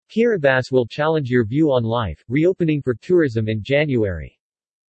Kiribati will challenge your view on life, reopening for tourism in January.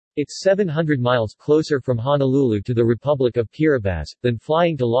 It's 700 miles closer from Honolulu to the Republic of Kiribati than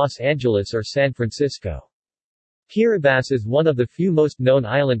flying to Los Angeles or San Francisco. Kiribati is one of the few most known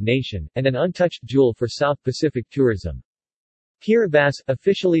island nation, and an untouched jewel for South Pacific tourism. Kiribati,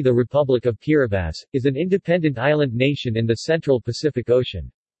 officially the Republic of Kiribati, is an independent island nation in the Central Pacific Ocean.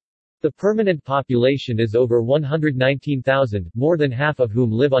 The permanent population is over 119,000, more than half of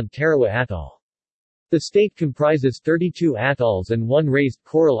whom live on Tarawa Atoll. The state comprises 32 atolls and one raised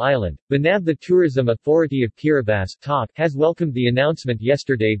coral island. BNAV, the Tourism Authority of Kiribati (TAC), has welcomed the announcement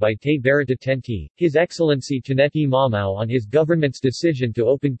yesterday by Te Barata Tenti, His Excellency Taneti Mamau, on his government's decision to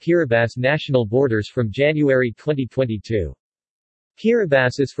open Kiribati national borders from January 2022.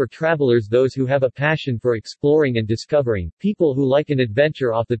 Kiribati is for travelers, those who have a passion for exploring and discovering, people who like an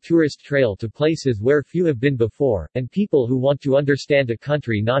adventure off the tourist trail to places where few have been before, and people who want to understand a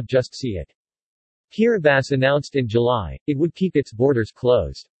country, not just see it. Kiribati announced in July, it would keep its borders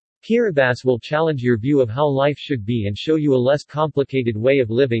closed. Kiribati will challenge your view of how life should be and show you a less complicated way of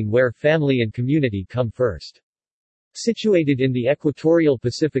living where family and community come first. Situated in the equatorial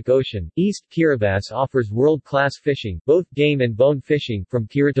Pacific Ocean, East Kiribati offers world-class fishing, both game and bone fishing, from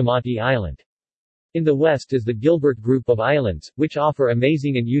Kiritimati Island. In the west is the Gilbert Group of Islands, which offer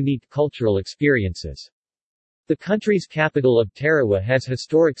amazing and unique cultural experiences. The country's capital of Tarawa has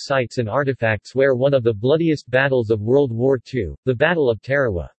historic sites and artifacts where one of the bloodiest battles of World War II, the Battle of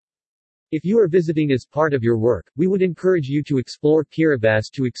Tarawa. If you are visiting as part of your work, we would encourage you to explore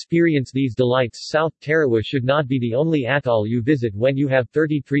Kiribati to experience these delights. South Tarawa should not be the only atoll you visit when you have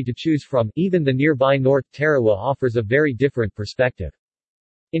 33 to choose from, even the nearby North Tarawa offers a very different perspective.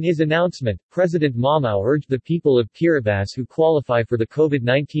 In his announcement, President Mamau urged the people of Kiribati who qualify for the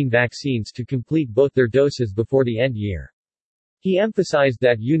COVID-19 vaccines to complete both their doses before the end year. He emphasized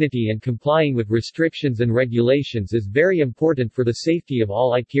that unity and complying with restrictions and regulations is very important for the safety of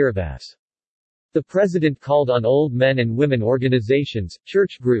all Kiribati. The president called on old men and women organizations,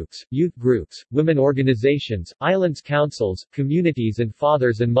 church groups, youth groups, women organizations, islands councils, communities and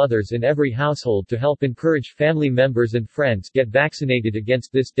fathers and mothers in every household to help encourage family members and friends get vaccinated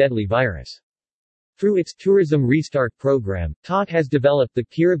against this deadly virus. Through its Tourism Restart program, TAC has developed the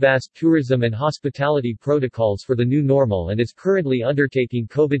Kiribati Tourism and Hospitality Protocols for the New Normal and is currently undertaking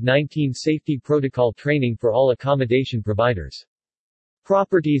COVID-19 safety protocol training for all accommodation providers.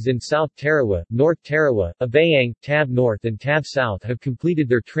 Properties in South Tarawa, North Tarawa, Abayang, Tab North and Tab South have completed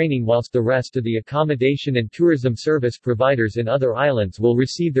their training, whilst the rest of the accommodation and tourism service providers in other islands will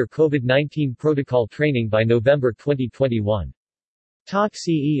receive their COVID-19 protocol training by November 2021. TAC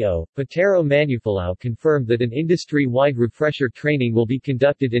CEO, Patero Manufalao confirmed that an industry-wide refresher training will be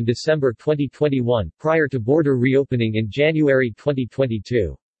conducted in December 2021, prior to border reopening in January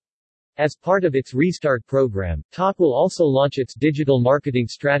 2022. As part of its Restart program, TAC will also launch its digital marketing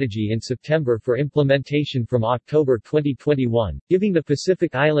strategy in September for implementation from October 2021, giving the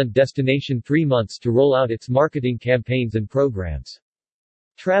Pacific Island destination 3 months to roll out its marketing campaigns and programs.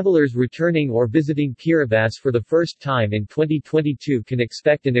 Travelers returning or visiting Kiribati for the first time in 2022 can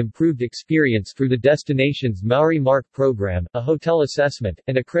expect an improved experience through the destination's Maori Mark program, a hotel assessment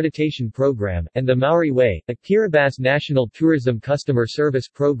and accreditation program, and the Maori Way, a Kiribati National Tourism Customer Service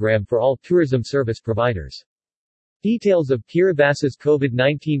program for all tourism service providers. Details of Kiribati's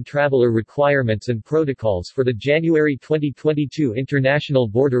COVID-19 traveler requirements and protocols for the January 2022 international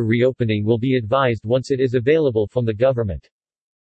border reopening will be advised once it is available from the government.